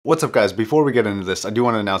What's up guys, before we get into this, I do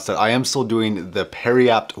want to announce that I am still doing the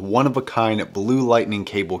Periapt one-of-a-kind blue lightning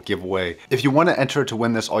cable giveaway. If you want to enter to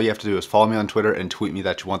win this, all you have to do is follow me on Twitter and tweet me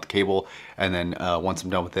that you want the cable, and then once I'm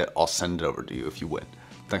done with it, I'll send it over to you if you win.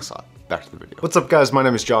 Thanks a lot. Back to the video. What's up guys, my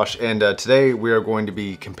name is Josh, and today we are going to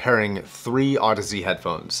be comparing three Audeze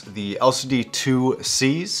headphones. The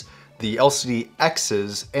LCD-2Cs, the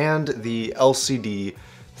LCD-Xs, and the LCD-3s.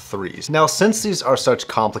 Now, since these are such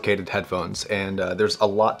complicated headphones and there's a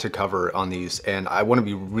lot to cover on these, and I want to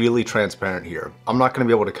be really transparent here, I'm not going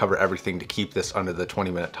to be able to cover everything to keep this under the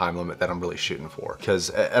 20-minute time limit that I'm really shooting for, because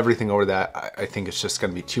everything over that, I think it's just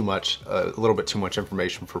going to be too much, a little bit too much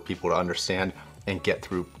information for people to understand and get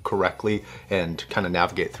through correctly and kind of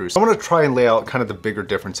navigate through. So I want to try and lay out kind of the bigger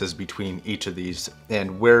differences between each of these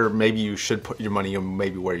and where maybe you should put your money and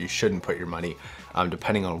maybe where you shouldn't put your money,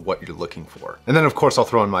 depending on what you're looking for. And then of course I'll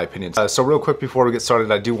throw in my opinions. So real quick before we get started,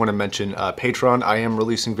 I do want to mention Patreon. I am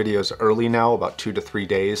releasing videos early now, about 2 to 3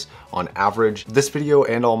 days on average. This video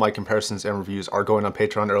and all my comparisons and reviews are going on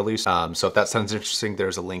Patreon early. So if that sounds interesting,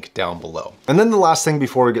 there's a link down below. And then the last thing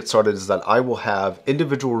before we get started is that I will have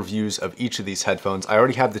individual reviews of each of these headphones. I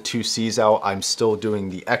already have the 2Cs out. I'm still doing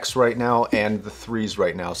the X right now and the 3s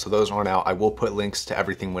right now. So those aren't out. I will put links to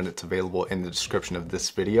everything when it's available in the description of this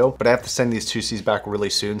video, but I have to send these 2Cs back really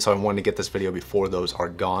soon. So I wanted to get this video before those are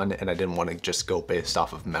gone, and I didn't want to just go based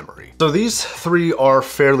off of memory. So these three are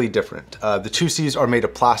fairly different. The 2Cs are made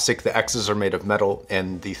of plastic, the Xs are made of metal,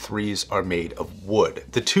 and the 3s are made of wood.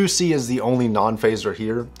 The 2C is the only non-phaser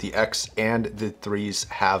here. The X and the 3s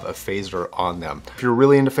have a phaser on them. If you're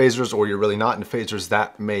really into phasers or you're really not into phasers,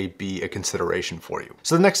 that may be a consideration for you.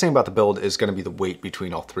 So the next thing about the build is going to be the weight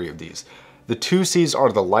between all three of these. The 2Cs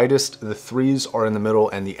are the lightest, the 3s are in the middle,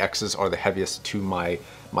 and the Xs are the heaviest to my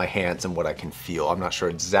hands and what I can feel. I'm not sure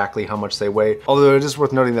exactly how much they weigh, although it is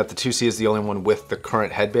worth noting that the 2C is the only one with the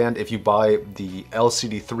current headband. If you buy the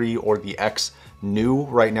LCD-3 or the X new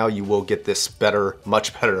right now, you will get this better,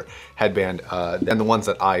 much better headband than the ones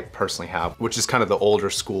that I personally have, which is kind of the older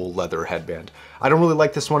school leather headband. I don't really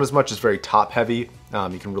like this one as much. It's very top heavy.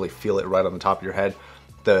 You can really feel it right on the top of your head.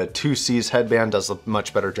 The 2C's headband does a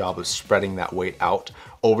much better job of spreading that weight out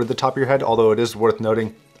over the top of your head, although it is worth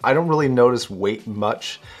noting, I don't really notice weight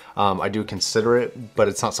much. I do consider it, but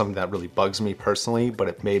it's not something that really bugs me personally, but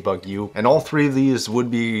it may bug you. And all three of these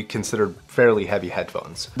would be considered fairly heavy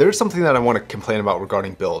headphones. There's something that I want to complain about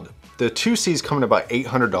regarding build. The 2Cs come in about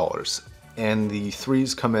 $800 and the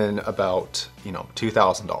 3s come in about,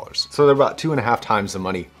 $2,000. So they're about 2.5 times the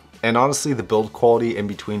money. And honestly, the build quality in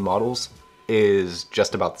between models is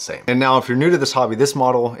just about the same. And now if you're new to this hobby, this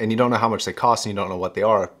model, and you don't know how much they cost and you don't know what they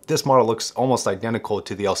are, this model looks almost identical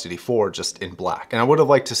to the LCD-4, just in black. And I would have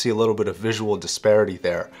liked to see a little bit of visual disparity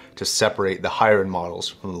there to separate the higher end models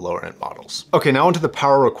from the lower end models. Okay, now onto the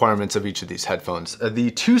power requirements of each of these headphones.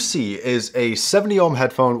 The 2C is a 70 ohm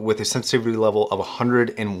headphone with a sensitivity level of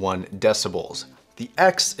 101 decibels. The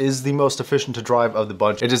X is the most efficient to drive of the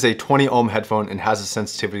bunch. It is a 20 ohm headphone and has a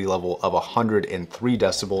sensitivity level of 103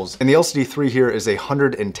 decibels. And the LCD-3 here is a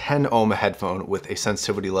 110 ohm headphone with a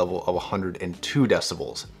sensitivity level of 102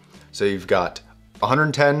 decibels. So you've got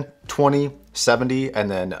 110, 20, 70,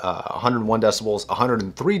 and then 101 decibels,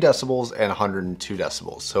 103 decibels, and 102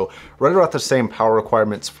 decibels. So right about the same power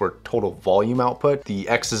requirements for total volume output, the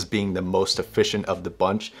Xs being the most efficient of the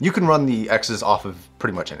bunch. You can run the Xs off of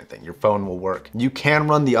pretty much anything. Your phone will work. You can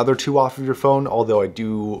run the other two off of your phone, although I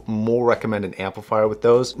do more recommend an amplifier with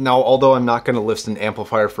those. Now, although I'm not going to list an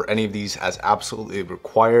amplifier for any of these as absolutely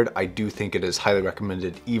required, I do think it is highly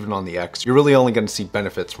recommended even on the X. You're really only going to see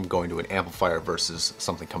benefits from going to an amplifier versus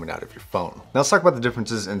something coming out of your phone. Now let's talk about the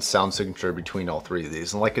differences in sound signature between all three of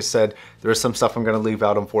these. And like I said, there is some stuff I'm going to leave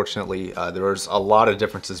out, unfortunately. There's a lot of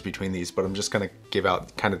differences between these, but I'm just going to give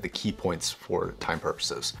out kind of the key points for time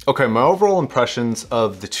purposes. Okay, my overall impressions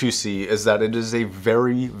of the 2C is that it is a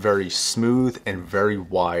very, very smooth and very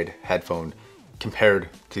wide headphone compared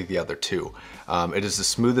to the other two. It is the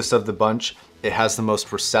smoothest of the bunch. It has the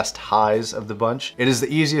most recessed highs of the bunch. It is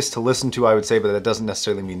the easiest to listen to, I would say, but that doesn't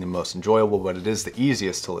necessarily mean the most enjoyable, but it is the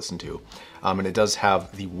easiest to listen to. And it does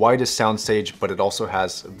have the widest soundstage, but it also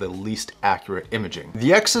has the least accurate imaging.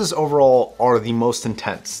 The Xs overall are the most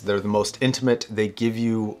intense. They're the most intimate. They give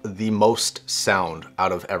you the most sound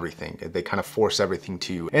out of everything. They kind of force everything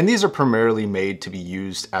to you. And these are primarily made to be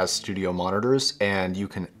used as studio monitors, and you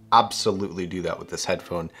can absolutely do that with this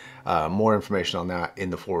headphone. More information on that in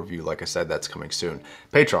the full review. Like I said, that's coming soon.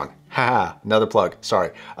 Patreon, haha, another plug,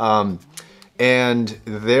 sorry. And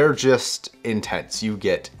they're just intense. You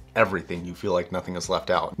get everything. You feel like nothing is left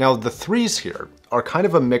out. Now the 3s here are kind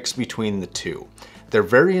of a mix between the two. They're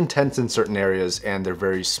very intense in certain areas and they're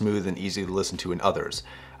very smooth and easy to listen to in others.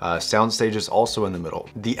 Soundstage is also in the middle.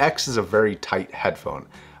 The X is a very tight headphone.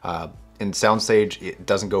 In Soundstage, it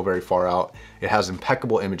doesn't go very far out. It has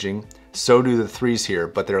impeccable imaging. So do the 3s here,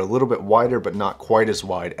 but they're a little bit wider, but not quite as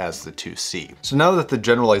wide as the 2C. So now that the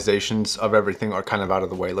generalizations of everything are kind of out of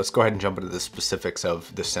the way, let's go ahead and jump into the specifics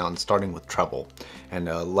of the sound, starting with treble. And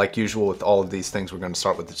like usual with all of these things, we're going to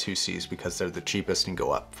start with the 2Cs because they're the cheapest and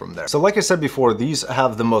go up from there. So like I said before, these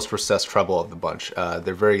have the most recessed treble of the bunch.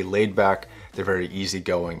 They're very laid back. They're very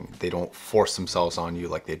easygoing. They don't force themselves on you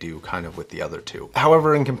like they do kind of with the other two.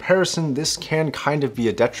 However, in comparison, this can kind of be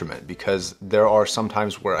a detriment because there are some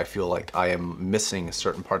times where I feel like I am missing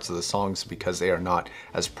certain parts of the songs because they are not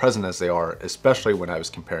as present as they are, especially when I was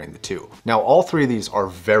comparing the two. Now, all 3 of these are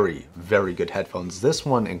very, very good headphones, this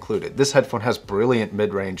one included. This headphone has brilliant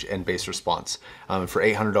mid-range and bass response. For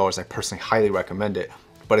 $800, I personally highly recommend it.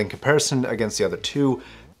 But in comparison against the other two,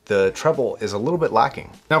 the treble is a little bit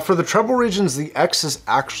lacking. Now for the treble regions, the X is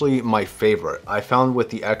actually my favorite. I found with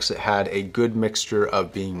the X it had a good mixture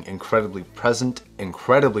of being incredibly present,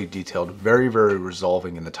 incredibly detailed, very, very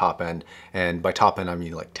resolving in the top end. And by top end, I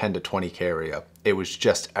mean like 10 to 20K area. It was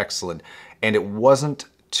just excellent. And it wasn't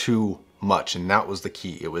too much, and that was the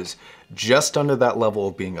key. It was just under that level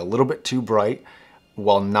of being a little bit too bright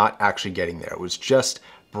while not actually getting there. It was just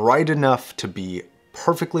bright enough to be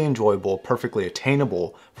perfectly enjoyable, perfectly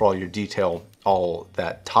attainable for all your detail, all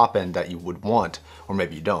that top end that you would want, or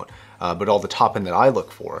maybe you don't, but all the top end that I look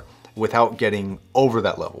for, without getting over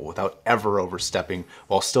that level, without ever overstepping,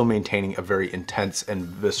 while still maintaining a very intense and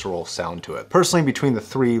visceral sound to it. Personally, between the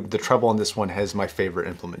 3, the treble on this one has my favorite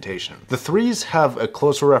implementation. The 3s have a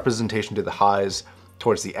closer representation to the highs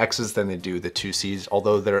towards the X's than they do the 2Cs,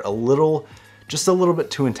 although they're just a little bit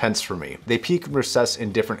too intense for me. They peak and recess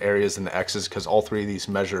in different areas than the X's because all 3 of these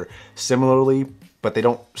measure similarly, but they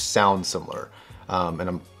don't sound similar. And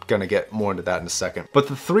I'm gonna get more into that in a second. But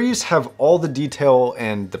the 3s have all the detail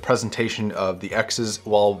and the presentation of the X's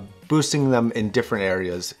while boosting them in different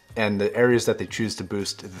areas, and the areas that they choose to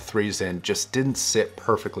boost the 3s in just didn't sit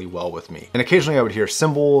perfectly well with me. And occasionally I would hear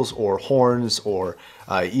cymbals or horns or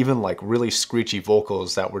even like really screechy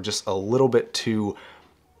vocals that were just a little bit too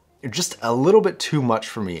much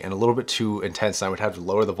for me and a little bit too intense, and I would have to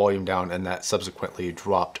lower the volume down, and that subsequently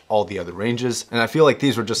dropped all the other ranges. And I feel like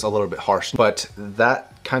these were just a little bit harsh, but that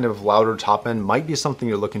kind of louder top end might be something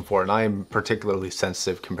you're looking for, and I am particularly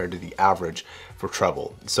sensitive compared to the average for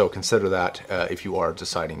treble. So consider that if you are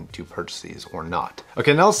deciding to purchase these or not.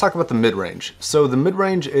 Okay, now let's talk about the mid-range. So the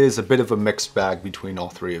mid-range is a bit of a mixed bag between all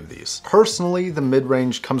 3 of these. Personally, the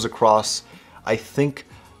mid-range comes across, I think,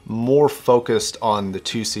 more focused on the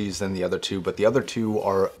 2Cs than the other two, but the other two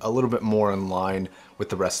are a little bit more in line with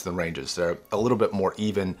the rest of the ranges. They're a little bit more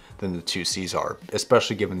even than the 2Cs are,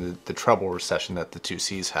 especially given the treble recession that the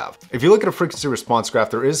 2Cs have. If you look at a frequency response graph,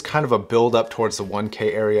 there is kind of a build up towards the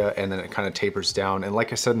 1K area, and then it kind of tapers down. And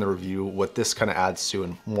like I said in the review, what this kind of adds to,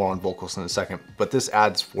 and more on vocals in a second, but this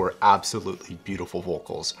adds for absolutely beautiful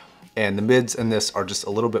vocals. And the mids in this are just a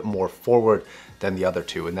little bit more forward than the other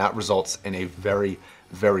two, and that results in a very,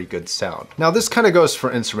 very good sound. Now this kind of goes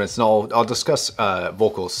for instruments, and I'll discuss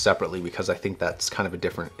vocals separately because I think that's kind of a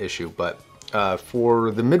different issue. But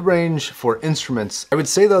for the mid-range, for instruments, I would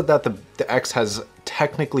say though that the X has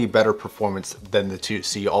technically better performance than the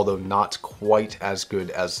 2C, although not quite as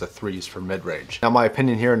good as the 3s for mid-range. Now my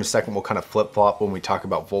opinion here in a second will kind of flip-flop when we talk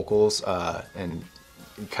about vocals, and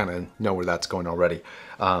you kind of know where that's going already.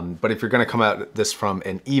 But if you're going to come at this from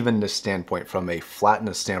an evenness standpoint, from a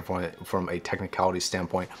flatness standpoint, from a technicality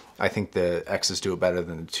standpoint, I think the X's do it better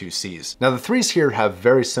than the 2Cs. Now the 3s here have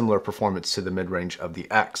very similar performance to the mid-range of the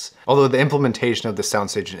X, although the implementation of the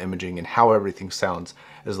soundstage and imaging and how everything sounds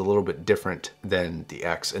is a little bit different than the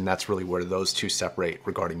X, and that's really where those two separate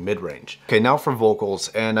regarding mid-range. Okay, now for vocals,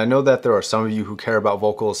 and I know that there are some of you who care about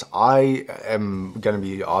vocals. I am going to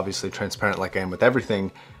be obviously transparent like I am with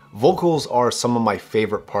everything. Vocals are some of my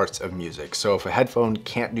favorite parts of music, so if a headphone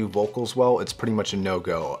can't do vocals well, it's pretty much a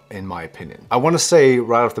no-go in my opinion. I want to say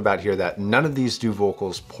right off the bat here that none of these do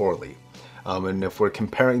vocals poorly. And if we're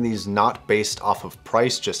comparing these not based off of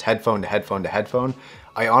price, just headphone to headphone to headphone,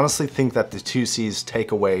 I honestly think that the 2Cs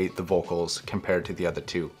take away the vocals compared to the other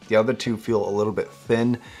two. The other two feel a little bit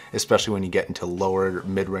thin, especially when you get into lower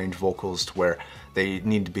mid-range vocals to where they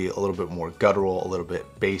need to be a little bit more guttural, a little bit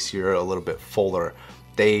bassier, a little bit fuller.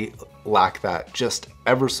 They lack that just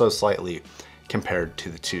ever so slightly compared to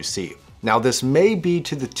the 2C. Now this may be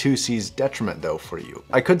to the 2C's detriment though for you.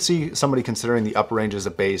 I could see somebody considering the upper ranges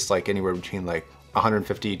of bass like anywhere between like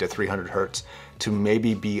 150 to 300 hertz to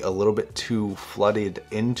maybe be a little bit too flooded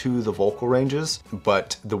into the vocal ranges,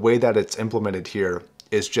 but the way that it's implemented here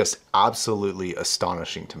is just absolutely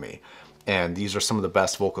astonishing to me. And these are some of the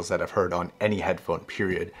best vocals that I've heard on any headphone,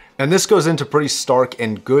 period. And this goes into pretty stark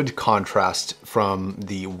and good contrast from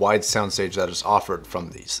the wide soundstage that is offered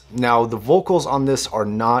from these. Now, the vocals on this are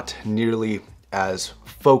not nearly as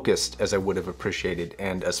focused as I would have appreciated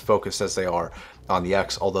and as focused as they are on the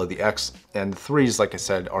X, although the X and the 3s, like I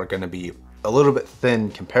said, are gonna be a little bit thin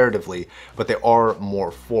comparatively, but they are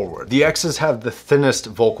more forward. The X's have the thinnest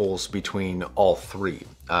vocals between all three.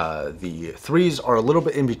 The 3s are a little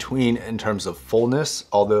bit in between in terms of fullness,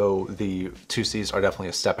 although the 2Cs are definitely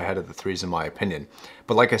a step ahead of the 3s in my opinion.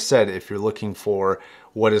 But like I said, if you're looking for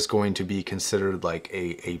what is going to be considered like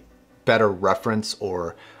a better reference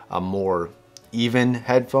or a more even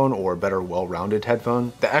headphone or a better well-rounded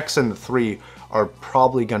headphone, the X and the 3 are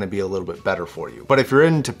probably gonna be a little bit better for you. But if you're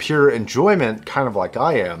into pure enjoyment, kind of like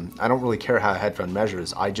I am, I don't really care how a headphone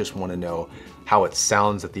measures, I just wanna know how it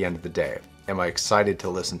sounds at the end of the day. Am I excited to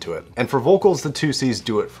listen to it? And for vocals, the 2Cs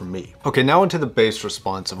do it for me. Okay, now into the bass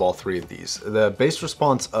response of all three of these. The bass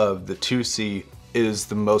response of the 2C is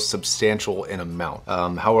the most substantial in amount.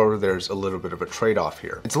 However, there's a little bit of a trade-off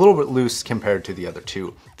here. It's a little bit loose compared to the other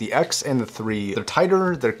two. The X and the 3, they're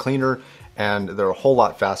tighter, they're cleaner, and they're a whole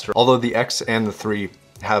lot faster. Although the X and the 3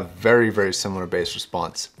 have very, very similar bass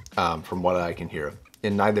response from what I can hear.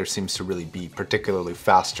 And neither seems to really be particularly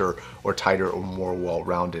faster or tighter or more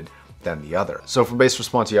well-rounded than the other. So for bass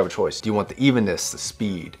response, you have a choice. Do you want the evenness, the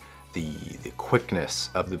speed, the quickness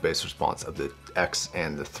of the bass response of the X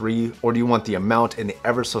and the 3, or do you want the amount and the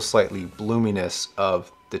ever so slightly bloominess of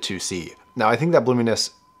the 2C? Now, I think that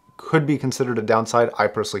bloominess could be considered a downside. I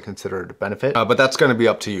personally consider it a benefit, but that's gonna be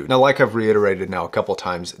up to you. Now, like I've reiterated now a couple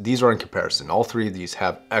times, these are in comparison. All three of these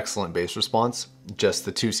have excellent bass response, just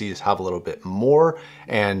the 2Cs have a little bit more,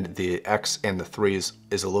 and the X and the 3s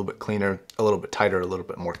is a little bit cleaner, a little bit tighter, a little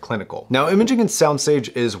bit more clinical. Now, imaging and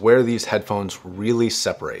soundstage is where these headphones really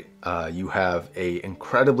separate. You have a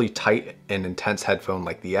incredibly tight and intense headphone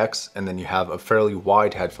like the X, and then you have a fairly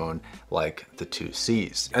wide headphone like the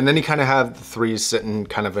 2Cs. And then you kind of have the 3s sitting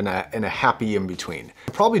kind of in a happy in between.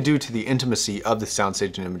 Probably due to the intimacy of the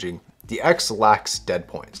soundstage and imaging, the X lacks dead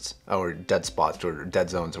points or dead spots or dead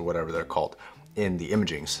zones or whatever they're called in the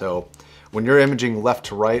imaging. So when you're imaging left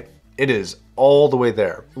to right, it is all the way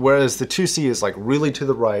there. Whereas the 2C is like really to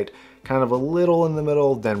the right, kind of a little in the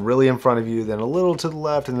middle, then really in front of you, then a little to the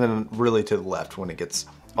left, and then really to the left when it gets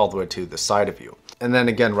all the way to the side of you. And then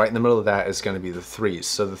again, right in the middle of that is gonna be the 3s.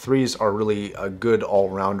 So the 3s are really a good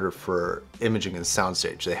all-rounder for imaging and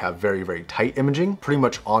soundstage. They have very, very tight imaging, pretty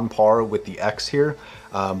much on par with the X here,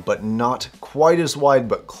 but not quite as wide,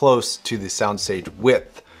 but close to the soundstage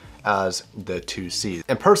width as the 2C.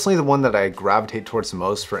 And personally, the one that I gravitate towards the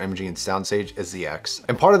most for imaging and soundstage is the X.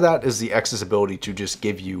 And part of that is the X's ability to just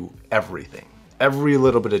give you everything. Every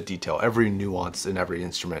little bit of detail, every nuance in every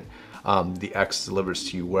instrument, the X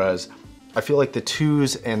delivers to you, whereas I feel like the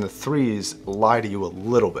 2s and the 3s lie to you a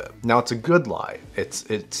little bit. Now, it's a good lie.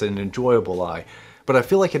 It's an enjoyable lie, but I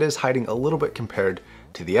feel like it is hiding a little bit compared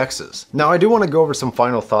to the X's. Now, I do want to go over some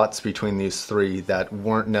final thoughts between these three that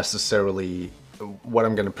weren't necessarily what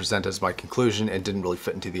I'm going to present as my conclusion and didn't really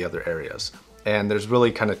fit into the other areas. And there's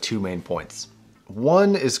really kind of two main points.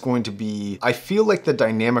 One is going to be, I feel like the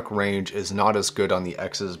dynamic range is not as good on the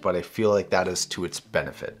X's, but I feel like that is to its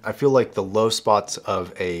benefit. I feel like the low spots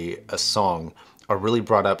of a song are really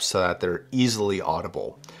brought up so that they're easily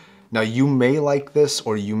audible. Now, you may like this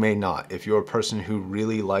or you may not. If you're a person who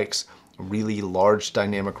really likes really large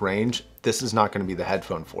dynamic range, this is not going to be the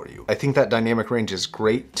headphone for you. I think that dynamic range is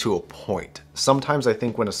great to a point. Sometimes I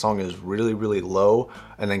think when a song is really, really low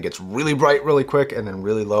and then gets really bright really quick and then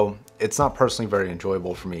really low, it's not personally very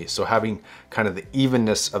enjoyable for me. So having kind of the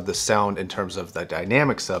evenness of the sound in terms of the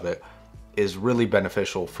dynamics of it is really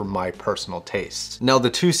beneficial for my personal tastes. Now, the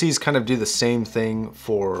 2Cs kind of do the same thing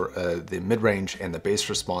for the mid-range and the bass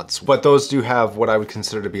response, but those do have what I would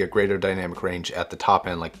consider to be a greater dynamic range at the top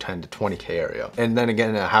end, like 10 to 20K area. And then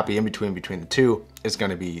again, a happy in between the two is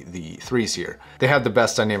gonna be the 3s here. They have the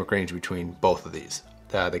best dynamic range between both of these.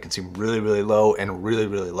 They can seem really, really low and really,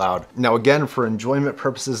 really loud. Now again, for enjoyment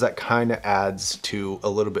purposes, that kind of adds to a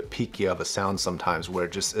little bit peaky of a sound sometimes, where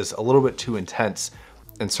it just is a little bit too intense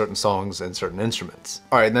in certain songs and certain instruments.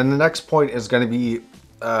 All right, then the next point is gonna be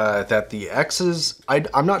that the X's,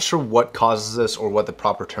 I'm not sure what causes this or what the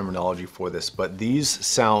proper terminology for this, but these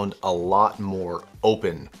sound a lot more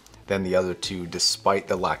open than the other two despite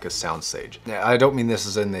the lack of soundstage. Now, I don't mean this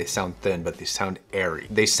as in they sound thin, but they sound airy.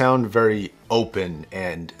 They sound very open,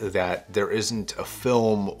 and that there isn't a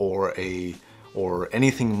film or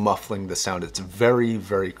anything muffling the sound. It's very,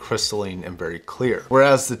 very crystalline and very clear.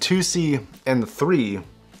 Whereas the 2C and the 3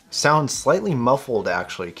 sound slightly muffled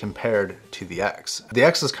actually compared to the X. The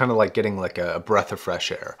X is kind of like getting like a breath of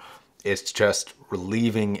fresh air. It's just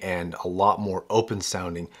relieving and a lot more open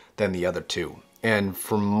sounding than the other two. And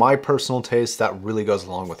for my personal taste, that really goes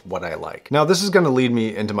along with what I like. Now, this is gonna lead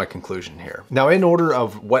me into my conclusion here. Now, in order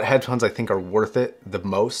of what headphones I think are worth it the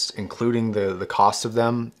most, including the cost of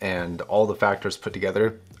them and all the factors put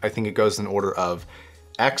together, I think it goes in order of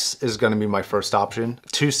X is gonna be my first option,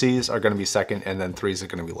 2Cs are gonna be second, and then 3s are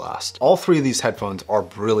gonna be last. All three of these headphones are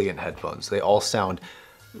brilliant headphones. They all sound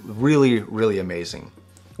really, really amazing.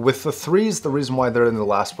 With the 3s, the reason why they're in the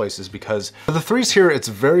last place is because for the 3s here, it's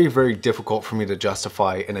very, very difficult for me to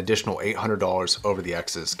justify an additional $800 over the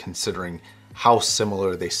X's, considering how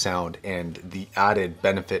similar they sound and the added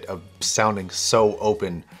benefit of sounding so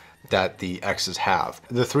open that the X's have.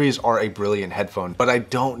 The 3s are a brilliant headphone, but I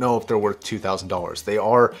don't know if they're worth $2,000. They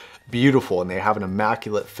are beautiful and they have an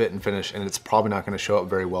immaculate fit and finish, and it's probably not gonna show up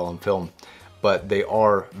very well on film, but they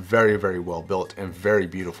are very, very well built and very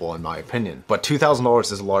beautiful in my opinion. But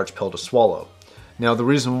 $2,000 is a large pill to swallow. Now, the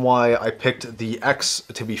reason why I picked the X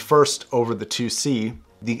to be first over the 2C,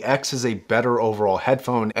 the X is a better overall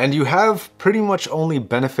headphone, and you have pretty much only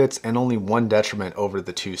benefits and only one detriment over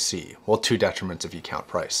the 2C. Well, two detriments if you count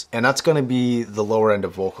price. And that's gonna be the lower end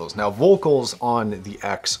of vocals. Now, vocals on the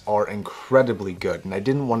X are incredibly good, and I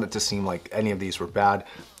didn't want it to seem like any of these were bad.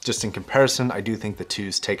 Just in comparison, I do think the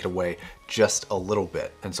 2s take it away just a little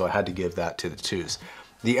bit, and so I had to give that to the 2s.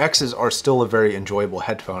 The X's are still a very enjoyable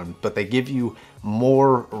headphone, but they give you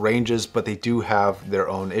more ranges, but they do have their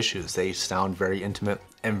own issues. They sound very intimate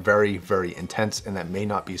and very, very intense, and that may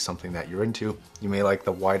not be something that you're into. You may like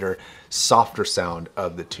the wider, softer sound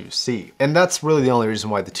of the 2C. And that's really the only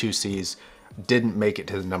reason why the 2Cs didn't make it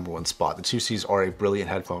to the #1 spot. The 2Cs are a brilliant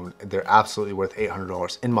headphone. They're absolutely worth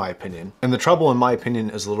 $800 in my opinion. And the trouble in my opinion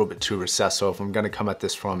is a little bit too recessed. So if I'm gonna come at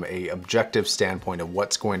this from a objective standpoint of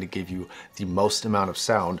what's going to give you the most amount of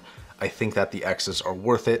sound, I think that the X's are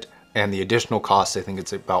worth it. And the additional cost, I think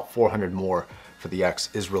it's about $400 more for the X,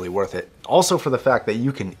 is really worth it. Also for the fact that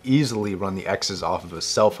you can easily run the X's off of a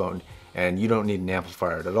cell phone and you don't need an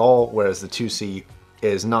amplifier at all, whereas the 2C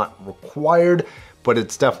is not required, but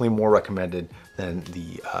it's definitely more recommended than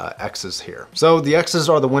the X's here. So the X's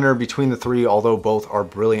are the winner between the three, although both are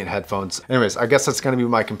brilliant headphones. Anyways, I guess that's gonna be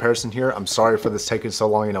my comparison here. I'm sorry for this taking so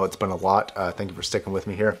long. You know, it's been a lot. Thank you for sticking with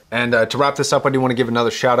me here. And to wrap this up, I do wanna give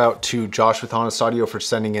another shout out to Josh with Honest Audio for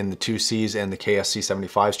sending in the 2Cs and the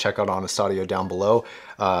KSC75s. Check out Honest Audio down below.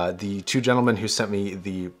 The two gentlemen who sent me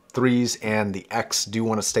the 3s and the X do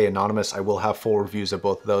wanna stay anonymous. I will have full reviews of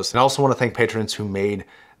both of those. And I also wanna thank patrons who made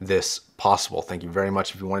this possible. Thank you very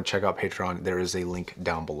much. If you want to check out Patreon, there is a link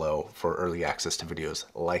down below for early access to videos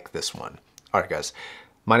like this one. All right, guys,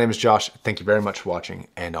 my name is Josh. Thank you very much for watching,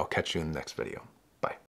 and I'll catch you in the next video.